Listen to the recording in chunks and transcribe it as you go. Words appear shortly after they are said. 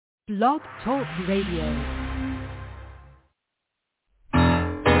Blog Talk Radio.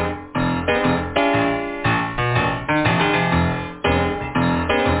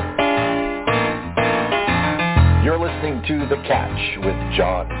 You're listening to The Catch with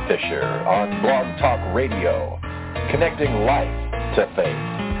John Fisher on Blog Talk Radio, connecting life to faith.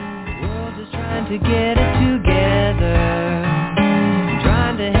 The world is trying to get it together,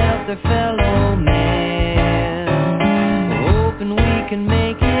 trying to help their fellow man, hoping we can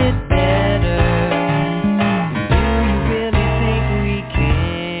make it better. Do you really think we can?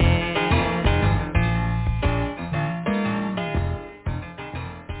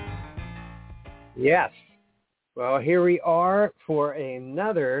 Yes. Well, here we are for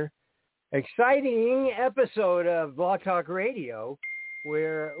another exciting episode of Blog Talk Radio,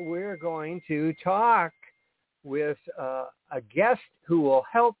 where we're going to talk with a guest who will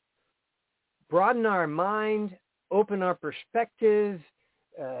help broaden our mind, open our perspective,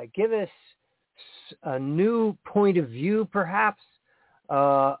 give us a new point of view, perhaps,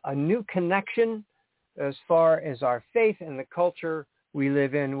 a new connection as far as our faith and the culture we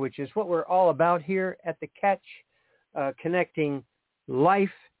live in, which is what we're all about here at The Catch, connecting life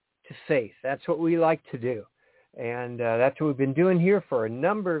to faith. That's what we like to do. And that's what we've been doing here for a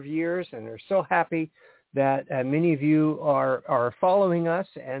number of years, and we're so happy that many of you are following us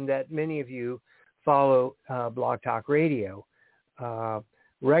and that many of you follow Blog Talk Radio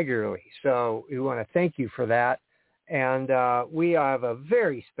regularly. So we want to thank you for that. And we have a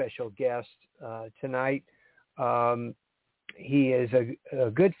very special guest tonight. He is a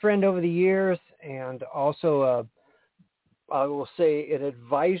good friend over the years, and also, I will say, an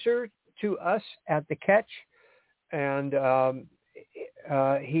advisor to us at The Catch. And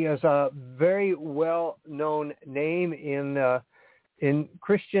he is a very well-known name in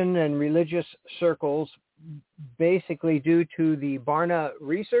Christian and religious circles, basically due to the Barna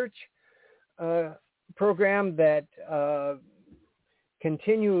research program that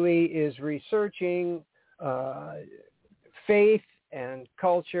continually is researching faith and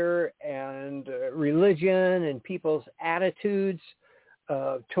culture and religion and people's attitudes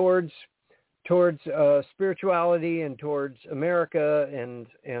towards spirituality and towards America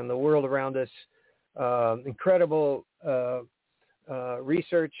and the world around us. Incredible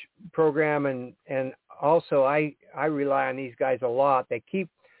research program, and also I rely on these guys a lot. They keep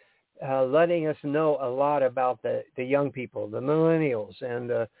letting us know a lot about the young people, the millennials and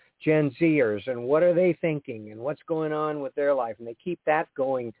the Gen Zers, and what are they thinking and what's going on with their life, and they keep that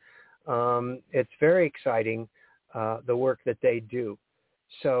going. It's very exciting, the work that they do.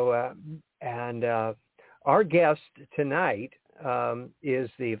 So, our guest tonight is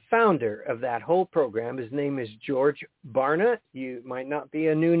the founder of that whole program. His name is George Barna. You might not be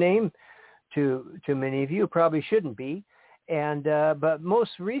a new name to many of you, probably shouldn't be. And but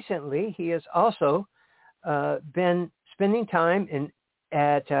most recently, he has also been spending time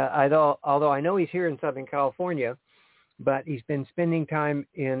although I know he's here in Southern California, but he's been spending time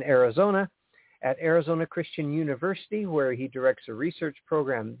in Arizona at Arizona Christian University, where he directs a research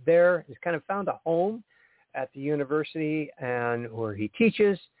program there. He's kind of found a home at the university, and where he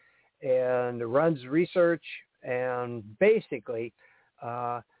teaches and runs research, and basically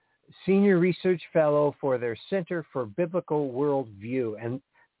senior research fellow for their Center for Biblical Worldview. And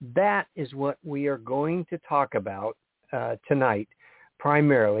that is what we are going to talk about tonight,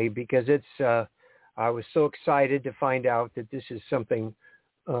 primarily, because it's I was so excited to find out that this is something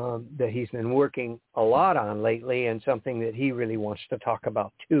that he's been working a lot on lately, and something that he really wants to talk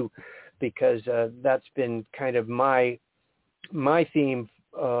about too, because that's been kind of my theme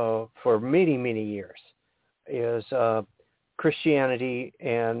for many, many years, is Christianity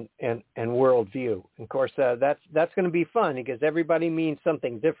and worldview. And of course, that's going to be fun, because everybody means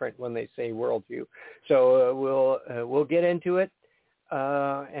something different when they say worldview. So we'll get into it,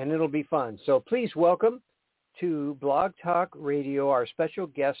 and it'll be fun. So please welcome to Blog Talk Radio our special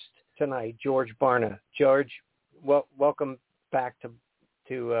guest tonight, George Barna. George, welcome back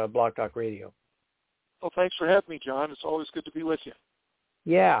to Blog Talk Radio. Well, thanks for having me, John. It's always good to be with you.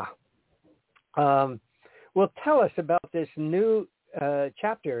 Yeah. Well, tell us about this new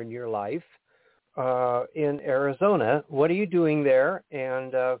chapter in your life in Arizona. What are you doing there,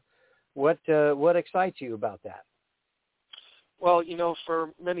 and what excites you about that? Well, for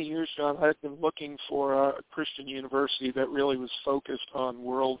many years, John, I've been looking for a Christian university that really was focused on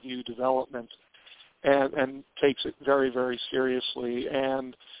worldview development and takes it very, very seriously.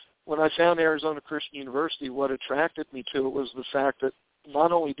 And when I found Arizona Christian University, what attracted me to it was the fact that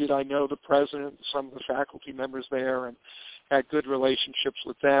not only did I know the president and some of the faculty members there and had good relationships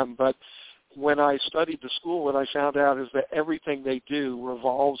with them, but when I studied the school, what I found out is that everything they do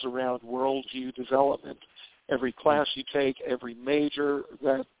revolves around worldview development. Every class you take, every major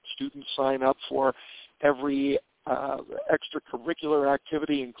that students sign up for, every extracurricular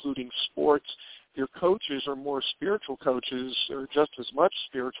activity, including sports, your coaches are more spiritual coaches, or just as much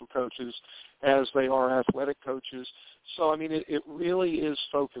spiritual coaches as they are athletic coaches. So, I mean, it really is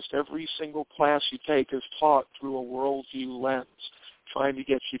focused. Every single class you take is taught through a worldview lens, trying to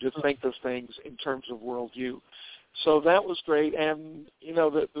get you to think of things in terms of worldview. So that was great. And, you know,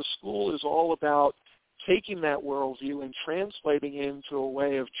 the school is all about taking that worldview and translating it into a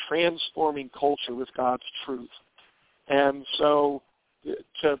way of transforming culture with God's truth. And so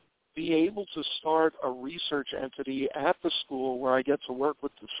to be able to start a research entity at the school where I get to work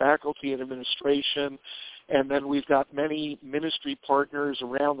with the faculty and administration, and then we've got many ministry partners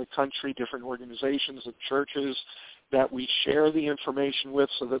around the country, different organizations and churches that we share the information with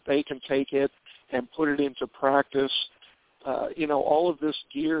so that they can take it and put it into practice. You know, all of this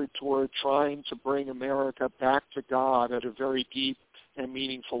geared toward trying to bring America back to God at a very deep and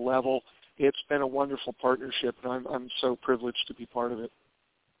meaningful level. It's been a wonderful partnership, and I'm so privileged to be part of it.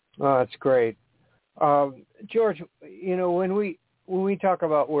 Oh, that's great. George, you know, when we talk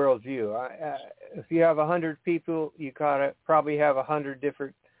about worldview, if you have 100 people, you gotta probably have 100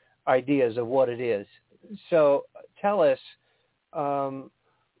 different ideas of what it is. So tell us,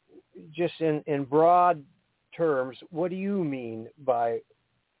 just in broad terms, what do you mean by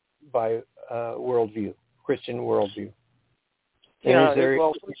worldview, Christian worldview?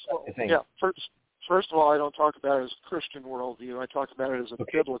 First of all, I don't talk about it as a Christian worldview. I talk about it as a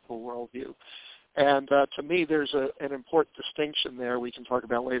biblical worldview. And to me, there's an important distinction there we can talk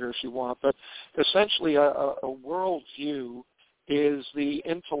about later if you want. But essentially, a worldview is the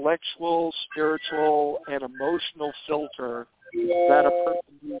intellectual, spiritual, and emotional filter that a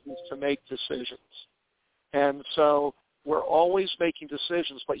person uses to make decisions. And so we're always making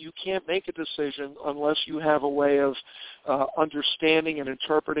decisions, but you can't make a decision unless you have a way of understanding and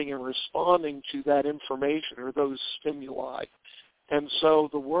interpreting and responding to that information or those stimuli. And so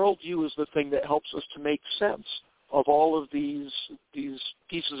the worldview is the thing that helps us to make sense of all of these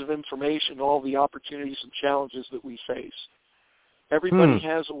pieces of information, all the opportunities and challenges that we face. Everybody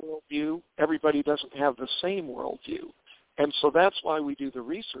has a worldview. Everybody doesn't have the same worldview. And so that's why we do the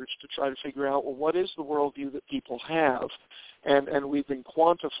research, to try to figure out, well, what is the worldview that people have? And we've been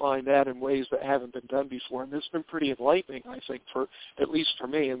quantifying that in ways that haven't been done before. And this has been pretty enlightening, I think, at least for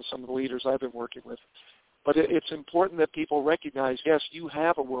me and some of the leaders I've been working with. But it's important that people recognize, yes, you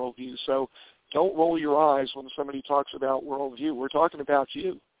have a worldview. So don't roll your eyes when somebody talks about worldview. We're talking about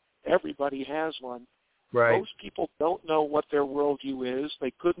you. Everybody has one. Right. Most people don't know what their worldview is.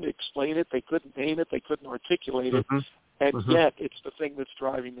 They couldn't explain it. They couldn't name it. They couldn't articulate it. And yet it's the thing that's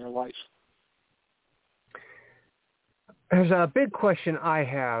driving their life. There's a big question I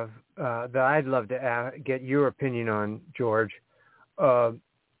have that I'd love to get your opinion on, George.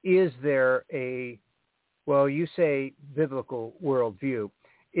 Is there you say biblical worldview.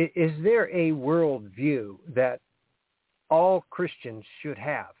 Is there a worldview that all Christians should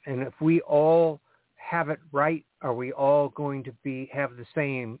have? And if we all have it right, are we all going to have the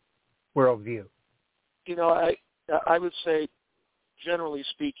same worldview? You know, I would say, generally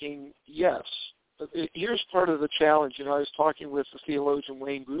speaking, yes. Here's part of the challenge. You know, I was talking with the theologian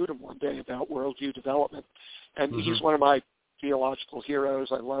Wayne Grudem one day about worldview development, and he's one of my theological heroes.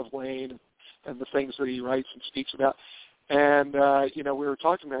 I love Wayne and the things that he writes and speaks about. And, you know, we were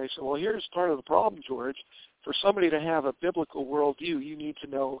talking about it. He said, well, here's part of the problem, George. For somebody to have a biblical worldview, you need to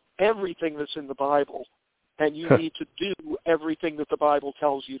know everything that's in the Bible, and you need to do everything that the Bible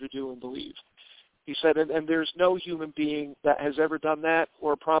tells you to do and believe. He said, and there's no human being that has ever done that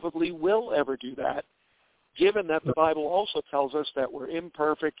or probably will ever do that, given that the Bible also tells us that we're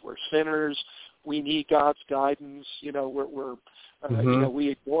imperfect, we're sinners, we need God's guidance. You know, you know, we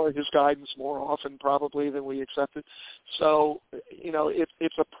ignore His guidance more often probably than we accept it. So, you know,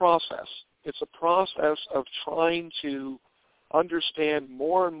 it's a process. It's a process of trying to understand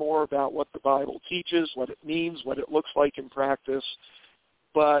more and more about what the Bible teaches, what it means, what it looks like in practice.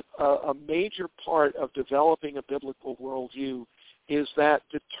 But a major part of developing a biblical worldview is that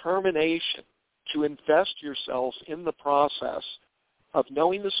determination to invest yourself in the process of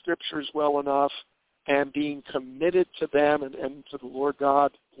knowing the Scriptures well enough and being committed to them and to the Lord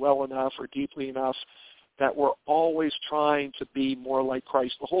God well enough or deeply enough that we're always trying to be more like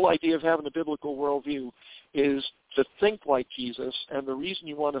Christ. The whole idea of having a biblical worldview is to think like Jesus, and the reason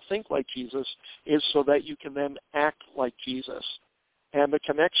you want to think like Jesus is so that you can then act like Jesus. And the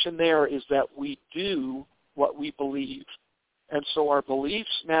connection there is that we do what we believe. And so our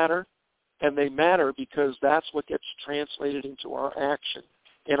beliefs matter, And they matter because that's what gets translated into our action.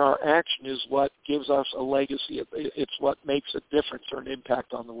 And our action is what gives us a legacy. It's what makes a difference or an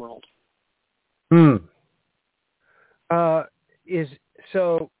impact on the world.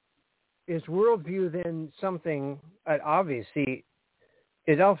 Is worldview then something, obviously,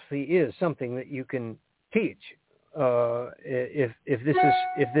 it obviously is something that you can teach. If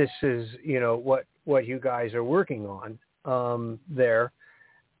this is what you guys are working on there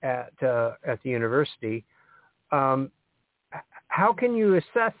at the university, how can you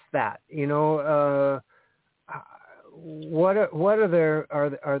assess that? What are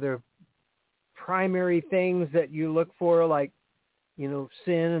there primary things that you look for, like sin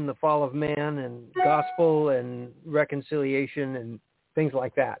and the fall of man and gospel and reconciliation and things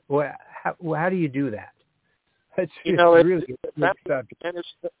like that? How do you do that? That's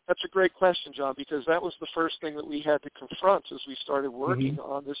a great question, John, because that was the first thing that we had to confront as we started working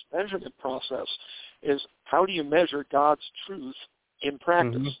on this measurement process, is how do you measure God's truth in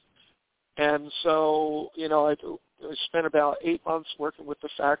practice? And so, I spent about 8 months working with the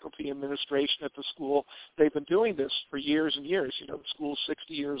faculty administration at the school. They've been doing this for years and years. The school's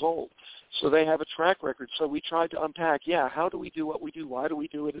 60 years old. So they have a track record. So we tried to unpack, how do we do what we do? Why do we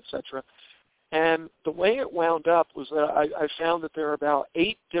do it, et cetera? And the way it wound up was that I found that there are about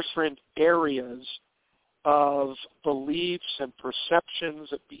 8 different areas of beliefs and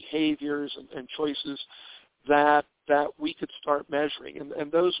perceptions and behaviors and choices that we could start measuring.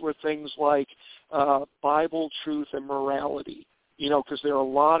 And those were things like Bible truth and morality, because there are a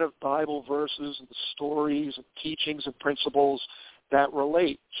lot of Bible verses and stories and teachings and principles that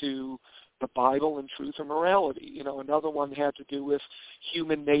relate to the Bible and truth and morality. Another one had to do with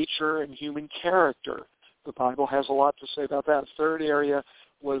human nature and human character. The Bible has a lot to say about that. Third area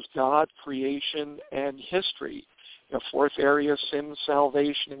was God, creation, and history. Fourth area, sin,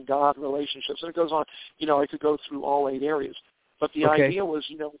 salvation, and God relationships. And it goes on. I could go through all 8 areas. But the idea was,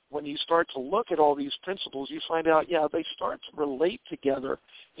 when you start to look at all these principles, you find out, they start to relate together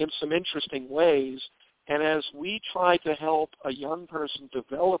in some interesting ways. And as we try to help a young person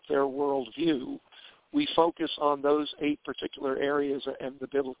develop their worldview, we focus on those 8 particular areas and the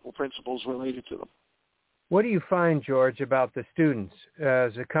biblical principles related to them. What do you find, George, about the students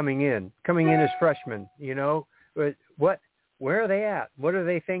as they're coming in as freshmen? Where are they at? What are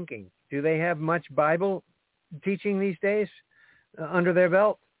they thinking? Do they have much Bible teaching these days under their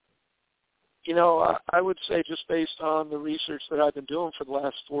belt? I would say, just based on the research that I've been doing for the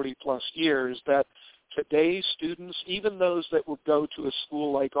last 40-plus years, that today's students, even those that would go to a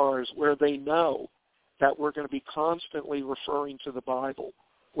school like ours, where they know that we're going to be constantly referring to the Bible,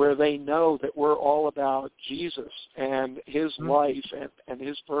 where they know that we're all about Jesus and his life and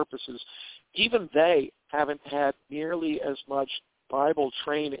his purposes, even they haven't had nearly as much Bible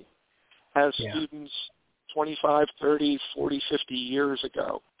training as students 25, 30, 40, 50 years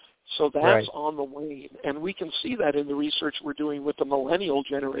ago. So that's on the wane. And we can see that in the research we're doing with the millennial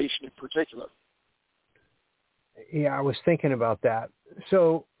generation in particular. Yeah, I was thinking about that.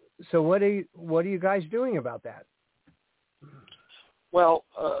 So what are you guys doing about that? Well,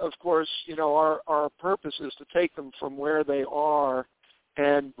 of course, our purpose is to take them from where they are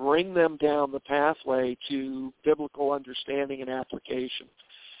and bring them down the pathway to biblical understanding and application.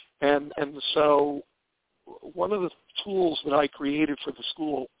 And so one of the tools that I created for the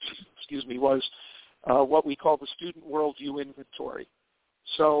school, was what we call the Student Worldview Inventory.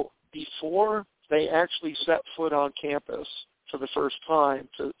 So before they actually set foot on campus for the first time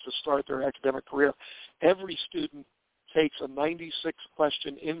to start their academic career, every student takes a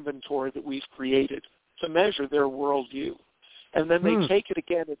 96-question inventory that we've created to measure their worldview. And then they take it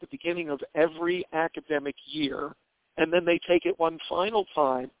again at the beginning of every academic year, and then they take it one final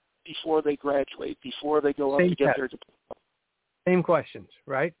time before they graduate, before they go up to get their diploma. Same questions,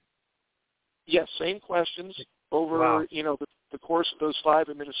 right? Yes, same questions over the course of those 5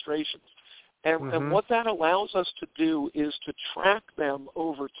 administrations. And what that allows us to do is to track them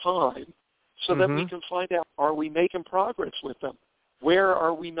over time so that we can find out, are we making progress with them? Where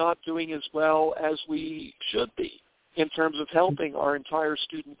are we not doing as well as we should be in terms of helping our entire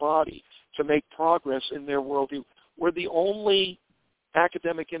student body to make progress in their worldview? We're the only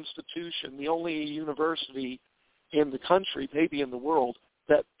academic institution, the only university in the country, maybe in the world,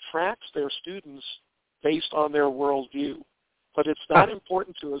 that tracks their students based on their worldview. But it's that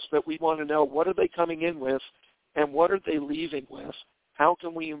important to us that we want to know, what are they coming in with and what are they leaving with? How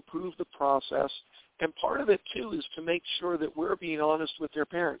can we improve the process? And part of it, too, is to make sure that we're being honest with their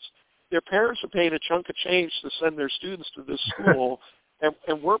parents. Their parents are paying a chunk of change to send their students to this school,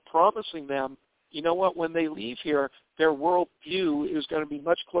 and we're promising them, you know what, when they leave here, their worldview is going to be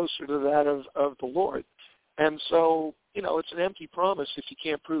much closer to that of the Lord. And so, it's an empty promise if you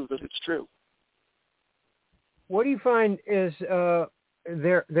can't prove that it's true. What do you find is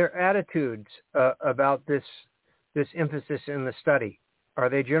their attitudes about this emphasis in the study? Are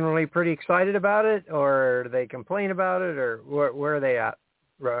they generally pretty excited about it, or do they complain about it, or where are they at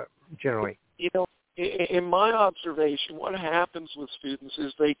generally? In my observation, what happens with students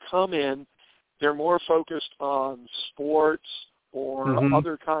is they come in, they're more focused on sports or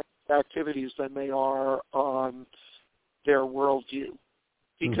other kinds of activities than they are on their worldview.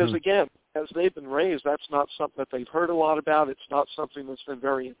 Because, again, as they've been raised, that's not something that they've heard a lot about. It's not something that's been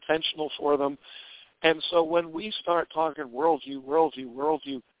very intentional for them. And so when we start talking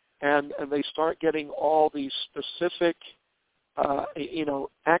worldview, and they start getting all these specific,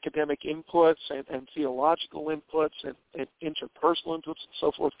 academic inputs and theological inputs and interpersonal inputs and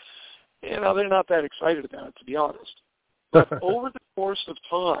so forth, they're not that excited about it, to be honest. But over the course of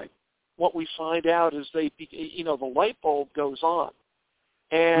time, what we find out is the light bulb goes on.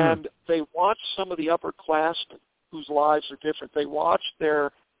 And they watch some of the upperclassmen whose lives are different. They watch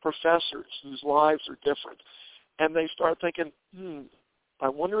their professors whose lives are different. And they start thinking, I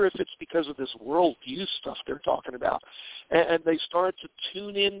wonder if it's because of this worldview stuff they're talking about. And they start to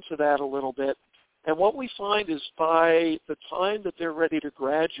tune into that a little bit. And what we find is by the time that they're ready to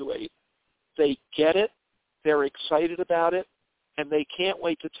graduate, they get it, they're excited about it, and they can't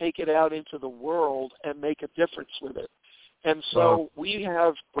wait to take it out into the world and make a difference with it. And so we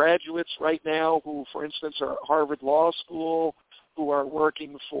have graduates right now who, for instance, are at Harvard Law School, who are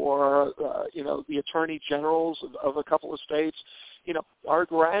working for, the attorney generals of a couple of states. Our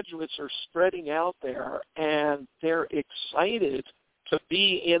graduates are spreading out there, and they're excited to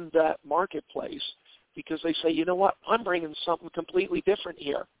be in that marketplace because they say, you know what, I'm bringing something completely different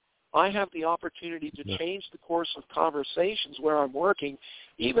here. I have the opportunity to change the course of conversations where I'm working,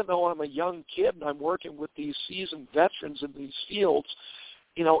 even though I'm a young kid and I'm working with these seasoned veterans in these fields.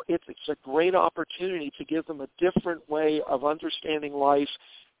 It's a great opportunity to give them a different way of understanding life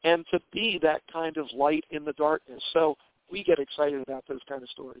and to be that kind of light in the darkness. So we get excited about those kind of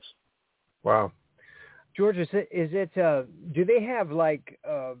stories. Wow. George, do they have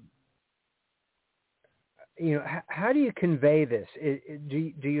how do you convey this?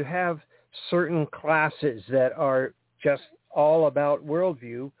 Do you have certain classes that are just all about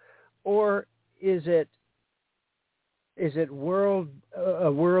worldview, or is it a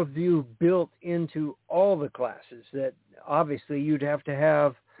worldview built into all the classes that obviously you'd have to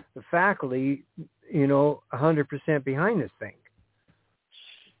have the faculty, 100% behind this thing?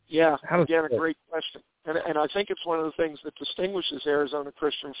 Yeah, again, a great question. And I think it's one of the things that distinguishes Arizona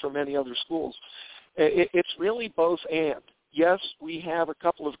Christian from many other schools. It's really both and. Yes, we have a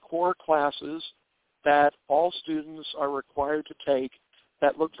couple of core classes that all students are required to take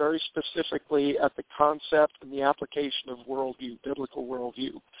that look very specifically at the concept and the application of worldview, biblical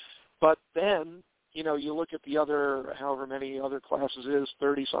worldview. But then, you look at the other, however many other classes it is,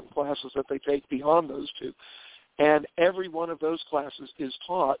 30-some classes that they take beyond those two. And every one of those classes is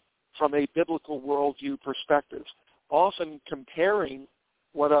taught from a biblical worldview perspective, often comparing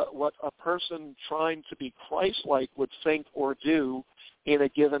what a person trying to be Christ-like would think or do in a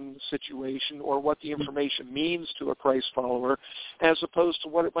given situation, or what the information means to a Christ follower, as opposed to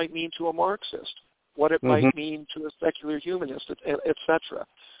what it might mean to a Marxist, what it might mean to a secular humanist, etc.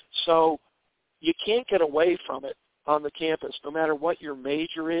 So you can't get away from it on the campus. No matter what your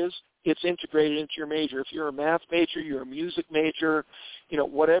major is, it's integrated into your major. If you're a math major, you're a music major,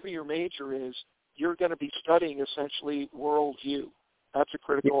 whatever your major is, you're going to be studying essentially worldview. That's a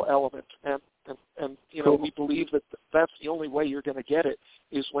critical element, and cool. We believe that that's the only way you're going to get it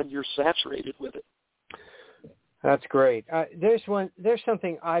is when you're saturated with it. That's great. There's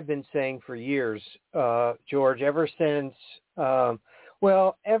something I've been saying for years, George. Ever since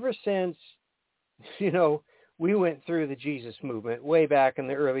we went through the Jesus movement way back in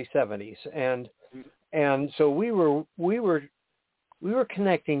the early 70s, and so we were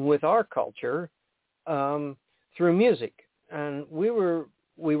connecting with our culture through music. And we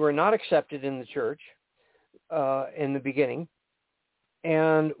were not accepted in the church in the beginning,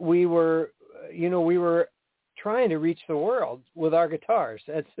 and we were trying to reach the world with our guitars.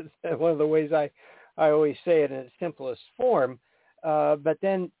 That's one of the ways I always say it in its simplest form. But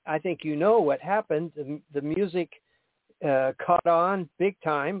then I think what happened. The music caught on big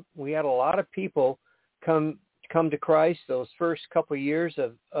time. We had a lot of people come to Christ those first couple of years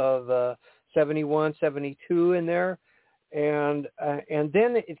of 71, 72 in there. And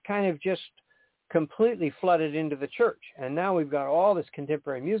then it kind of just completely flooded into the church. And now we've got all this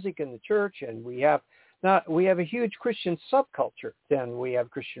contemporary music in the church, and we have we have a huge Christian subculture. Then we have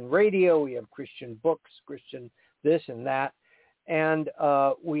Christian radio, we have Christian books, Christian this and that. And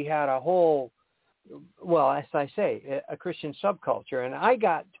we had a whole, well, as I say, a Christian subculture. And I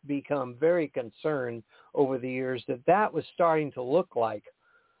got to become very concerned over the years that was starting to look like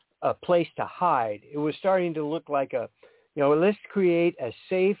a place to hide. It was starting to look like let's create a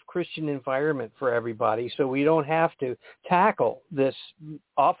safe Christian environment for everybody so we don't have to tackle this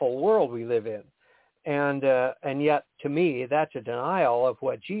awful world we live in. And yet, to me, that's a denial of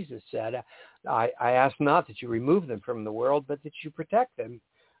what Jesus said. I ask not that you remove them from the world, but that you protect them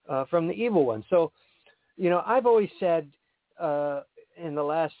from the evil one. So, I've always said in the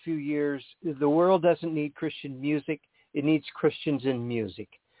last few years, the world doesn't need Christian music. It needs Christians in music.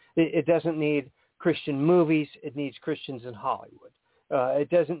 It doesn't need Christian movies. It needs Christians in Hollywood. It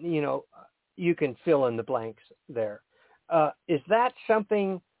doesn't, you can fill in the blanks there. Is that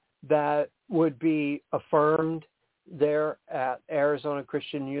something that would be affirmed there at Arizona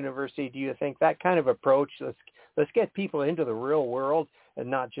Christian University? Do you think that kind of approach, let's get people into the real world and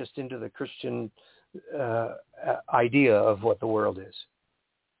not just into the Christian idea of what the world is?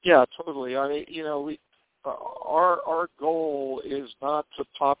 Yeah, totally. I mean, our goal is not to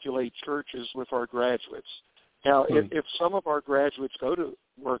populate churches with our graduates. Now, if some of our graduates go to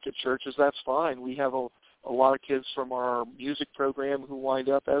work at churches, that's fine. We have a lot of kids from our music program who wind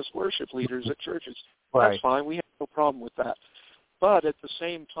up as worship leaders at churches. Right. That's fine. We have no problem with that. But at the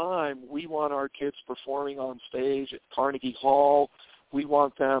same time, we want our kids performing on stage at Carnegie Hall. We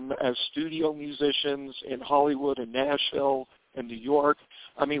want them as studio musicians in Hollywood and Nashville and New York.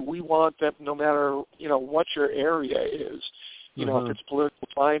 I mean, we want them no matter, what your area is. If it's political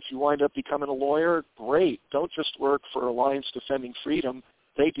science, you wind up becoming a lawyer, great. Don't just work for Alliance Defending Freedom.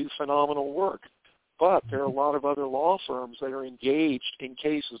 They do phenomenal work. But there are a lot of other law firms that are engaged in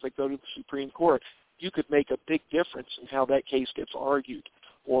cases that go to the Supreme Court. You could make a big difference in how that case gets argued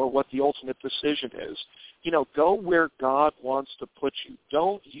or what the ultimate decision is. Go where God wants to put you.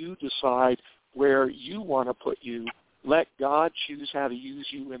 Don't you decide where you want to put you. Let God choose how to use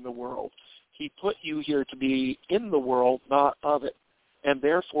you in the world. He put you here to be in the world, not of it. And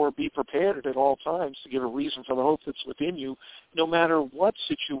therefore be prepared at all times to give a reason for the hope that's within you, no matter what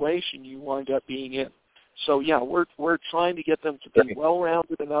situation you wind up being in. So, yeah, we're trying to get them to be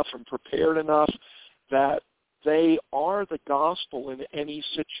well-rounded enough and prepared enough that they are the gospel in any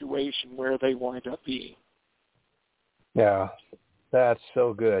situation where they wind up being. Yeah, that's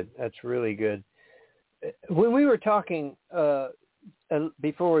so good. That's really good. When we were talking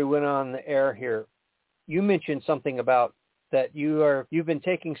before we went on the air here, you mentioned something about that you've been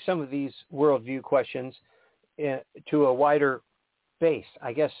taking some of these worldview questions to a wider base.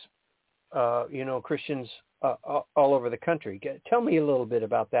 I guess Christians all over the country. Tell me a little bit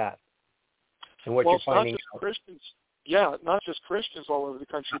about that and what you're finding. Not just Christians all over the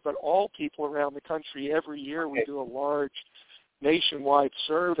country, but all people around the country. Every year we do a large nationwide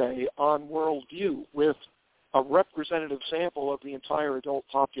survey on worldview with a representative sample of the entire adult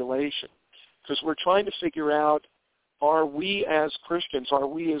population, because we're trying to figure out, are we as Christians, are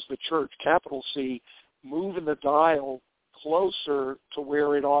we as the church, capital C, moving the dial closer to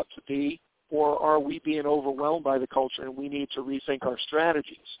where it ought to be, or are we being overwhelmed by the culture and we need to rethink our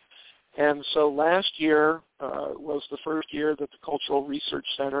strategies? And so last year was the first year that the Cultural Research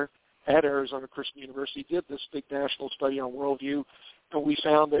Center at Arizona Christian University did this big national study on worldview, and we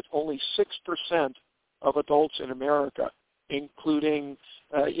found that only 6% of adults in America, including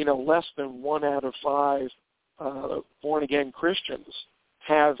less than 1 out of 5 born-again Christians,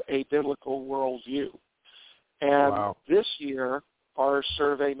 have a biblical worldview. And This year, our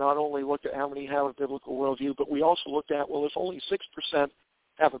survey not only looked at how many have a biblical worldview, but we also looked at, well, if only 6%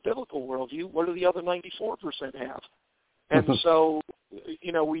 have a biblical worldview, what do the other 94% have? And so,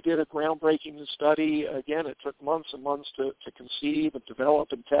 we did a groundbreaking study. Again, it took months and months to conceive and develop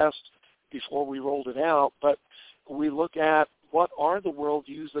and test before we rolled it out. But we look at what are the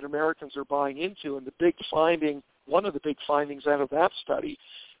worldviews that Americans are buying into, and one of the big findings out of that study,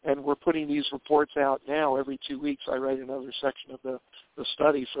 and we're putting these reports out now every 2 weeks. I write another section of the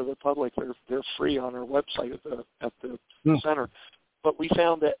study for the public. They're free on our website at the center. But we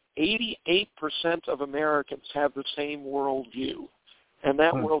found that 88% of Americans have the same worldview, and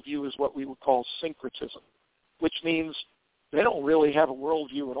that worldview is what we would call syncretism, which means they don't really have a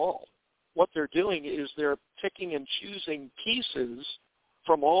worldview at all. What they're doing is they're picking and choosing pieces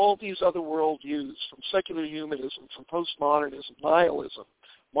from all these other worldviews, from secular humanism, from postmodernism, nihilism,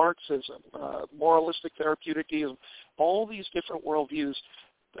 Marxism, moralistic therapeutic deism, all these different worldviews.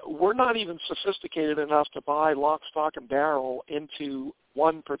 We're not even sophisticated enough to buy lock, stock, and barrel into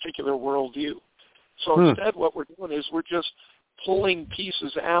one particular worldview. So instead what we're doing is we're just pulling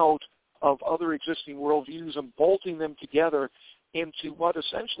pieces out of other existing worldviews and bolting them together into what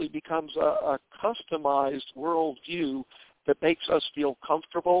essentially becomes a customized worldview that makes us feel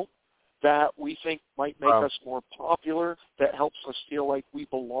comfortable, that we think might make us more popular, that helps us feel like we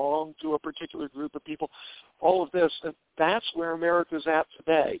belong to a particular group of people. All of this, and that's where America's at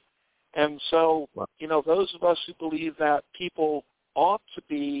today. And so, those of us who believe that people ought to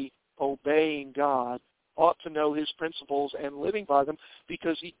be obeying God, ought to know his principles and living by them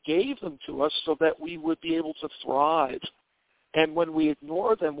because he gave them to us so that we would be able to thrive. And when we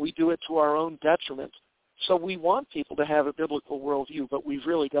ignore them, we do it to our own detriment. So we want people to have a biblical worldview, but we've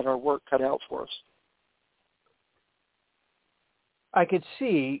really got our work cut out for us. I could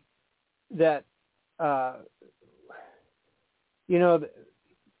see that, that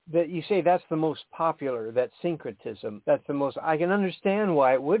you say that's the most popular, that syncretism. That's the most, I can understand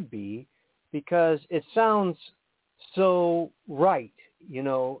why it would be, because it sounds so right.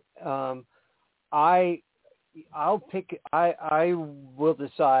 I will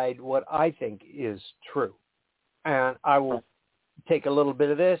decide what I think is true. And I will take a little bit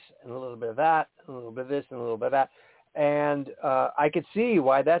of this and a little bit of that, and a little bit of this and a little bit of that. And I could see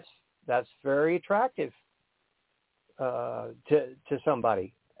why that's very attractive to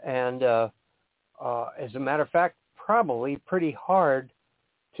somebody. And as a matter of fact, probably pretty hard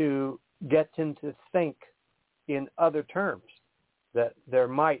to get him to think in other terms, that there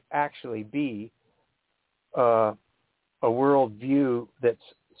might actually be a worldview that's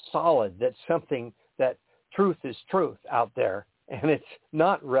solid, that's something that truth is truth out there, and it's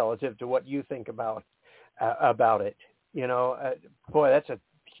not relative to what you think about it. Boy, that's a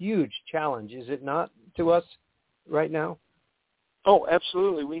huge challenge, is it not, to us right now? Oh,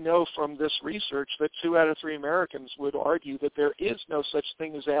 absolutely. We know from this research that 2 out of 3 Americans would argue that there is no such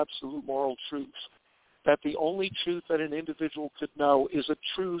thing as absolute moral truth, that the only truth that an individual could know is a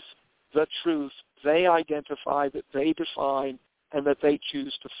truth, the truth they identify, that they define, and that they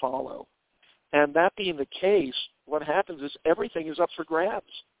choose to follow. And that being the case, what happens is everything is up for grabs.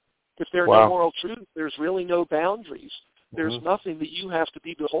 If there are no moral truth, there's really no boundaries. There's nothing that you have to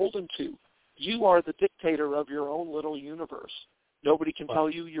be beholden to. You are the dictator of your own little universe. Nobody can tell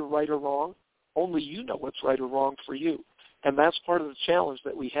you you're right or wrong. Only you know what's right or wrong for you. And that's part of the challenge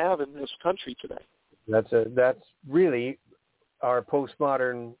that we have in this country today. That's really our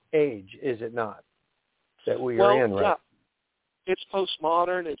postmodern age, is it not, that we are in, right? Yeah. It's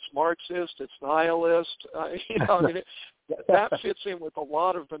postmodern, it's Marxist, it's nihilist. That fits in with a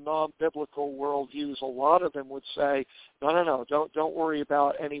lot of the non-biblical worldviews. A lot of them would say, no, don't worry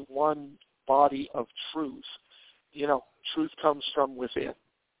about any one body of truth. Truth comes from within.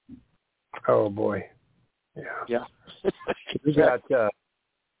 Oh boy, yeah. We got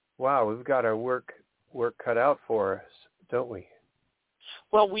we've got our work cut out for us, don't we?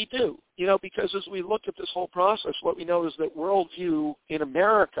 Well, we do, because as we look at this whole process, what we know is that worldview in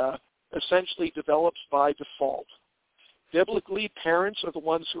America essentially develops by default. Biblically, parents are the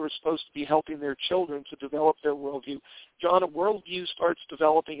ones who are supposed to be helping their children to develop their worldview. John, a worldview starts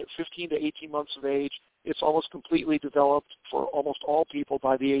developing at 15 to 18 months of age. It's almost completely developed for almost all people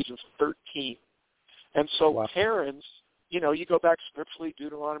by the age of 13. And so parents, you go back scripturally,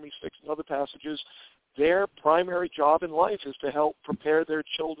 Deuteronomy 6 and other passages, their primary job in life is to help prepare their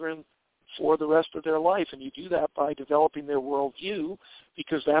children for the rest of their life. And you do that by developing their worldview,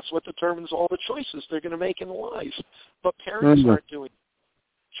 because that's what determines all the choices they're going to make in life. But parents aren't doing it.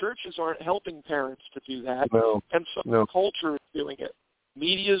 Churches aren't helping parents to do that. And so the culture is doing it.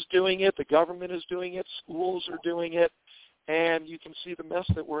 Media is doing it. The government is doing it. Schools are doing it. And you can see the mess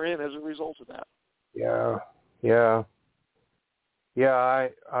that we're in as a result of that. Yeah. I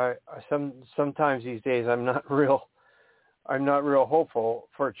sometimes these days I'm not real hopeful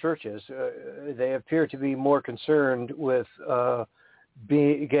for churches. They appear to be more concerned with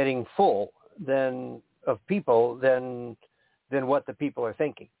getting full of people than what the people are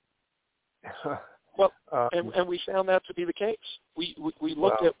thinking. Well, and we found that to be the case. We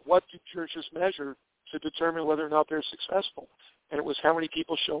looked at what do churches measure to determine whether or not they're successful. And it was how many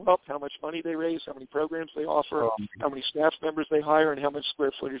people show up, how much money they raise, how many programs they offer, how many staff members they hire, and how much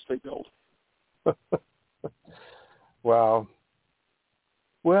square footage they build. Wow.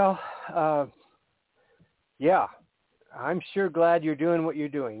 Well, I'm sure glad you're doing what you're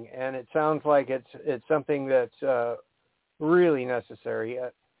doing, and it sounds like it's something that's really necessary.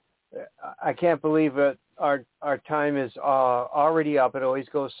 I can't believe that our time is already up. It always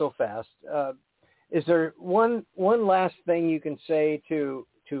goes so fast. Is there one last thing you can say to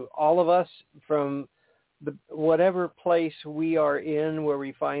all of us from whatever place we are in, where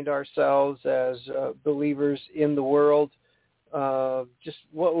we find ourselves as believers in the world, just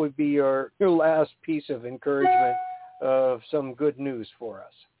what would be your last piece of encouragement of some good news for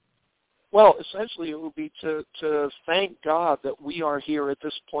us? Well, essentially it would be to thank God that we are here at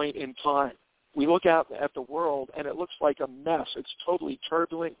this point in time. We look out at the world and it looks like a mess. It's totally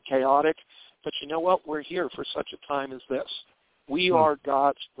turbulent, chaotic. But you know what? We're here for such a time as this. We are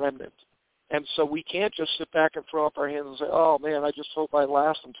God's remnant. And so we can't just sit back and throw up our hands and say, oh, man, I just hope I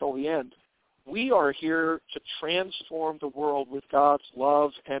last until the end. We are here to transform the world with God's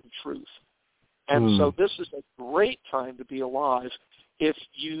love and truth. And so this is a great time to be alive if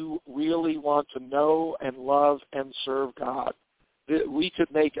you really want to know and love and serve God. We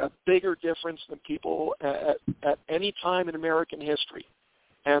could make a bigger difference than people at any time in American history.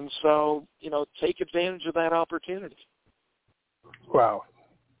 And so, take advantage of that opportunity. Wow.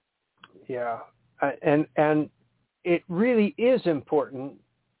 Yeah. And it really is important,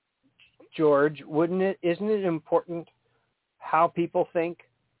 George, wouldn't it? Isn't it important how people think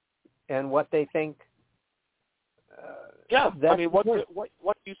and what they think? Yeah. I mean, what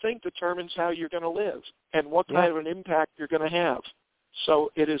you think determines how you're going to live and what kind of an impact you're going to have.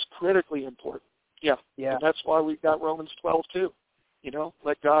 So it is critically important. Yeah. And that's why we've got Romans 12 too.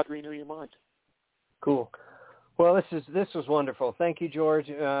 Let God renew your mind. Cool. Well, this was wonderful. Thank you, George.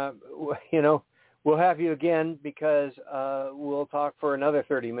 We'll have you again because we'll talk for another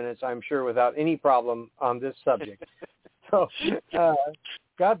 30 minutes, I'm sure, without any problem on this subject. So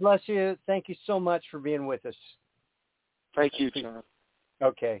God bless you. Thank you so much for being with us. Thank you, John.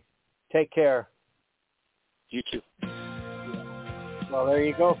 Okay. Take care. You too. Well, there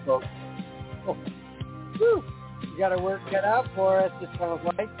you go, folks. Oh. Woo! You got our work cut out for us, it sounds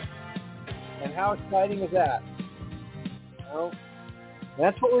like. And how exciting is that? Well,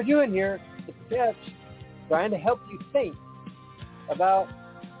 that's what we're doing here at the church, trying to help you think about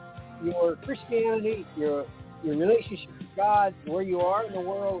your Christianity, your relationship with God, where you are in the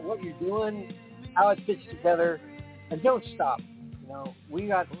world, what you're doing, how it fits together, and don't stop. We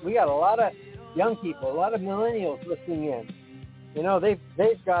got a lot of young people, a lot of millennials listening in.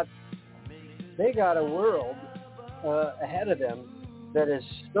 They've got a world ahead of them that is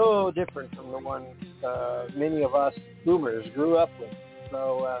so different from the one many of us boomers grew up with.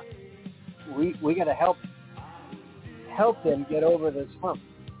 So we got to help them get over this hump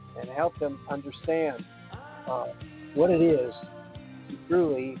and help them understand what it is to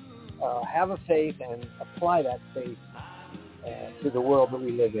truly have a faith and apply that faith to the world that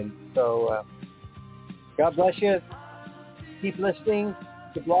we live in. So God bless you. Keep listening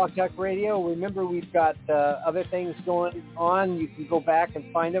to Blog Talk Radio. Remember, we've got other things going on. You can go back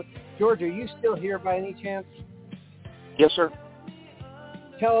and find them. George, are you still here by any chance? Yes, sir.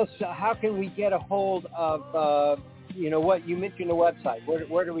 tell us, how can we get a hold of, what you mentioned, the website?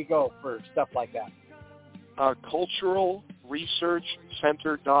 Where do we go for stuff like that?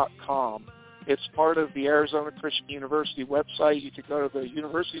 culturalresearchcenter.com. It's part of the Arizona Christian University website. You could go to the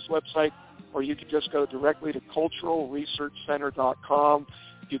university's website, or you could just go directly to culturalresearchcenter.com.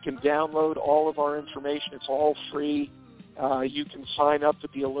 You can download all of our information. It's all free. You can sign up to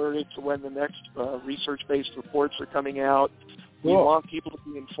be alerted to when the next research-based reports are coming out. Cool. We want people to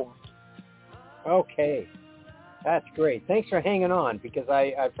be informed. Okay. That's great. Thanks for hanging on, because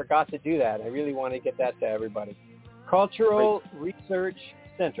I forgot to do that. I really want to get that to everybody. Cultural Research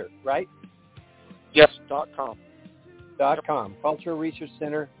Center, right? Yes, .com. .com.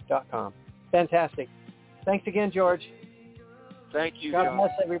 Culturalresearchcenter.com. Fantastic. Thanks again, George. Thank you, God John.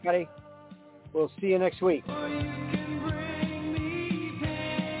 bless everybody. We'll see you next week.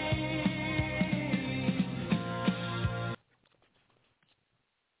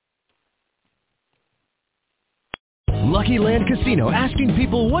 Lucky Land Casino, asking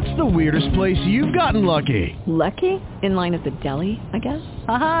people, what's the weirdest place you've gotten lucky? Lucky? In line at the deli, I guess?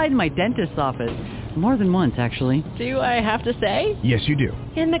 Aha, in my dentist's office. More than once, actually. Do I have to say? Yes, you do.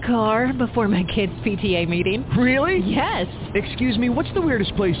 In the car before my kids' PTA meeting. Really? Yes. Excuse me, what's the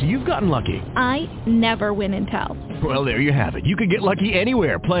weirdest place you've gotten lucky? I never win and tell. Well, there you have it. You can get lucky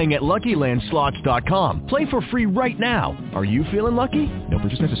anywhere, playing at LuckyLandSlots.com. Play for free right now. Are you feeling lucky? No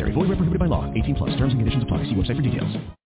purchase necessary. Void where prohibited by law. 18+. Terms and conditions apply. See website for details.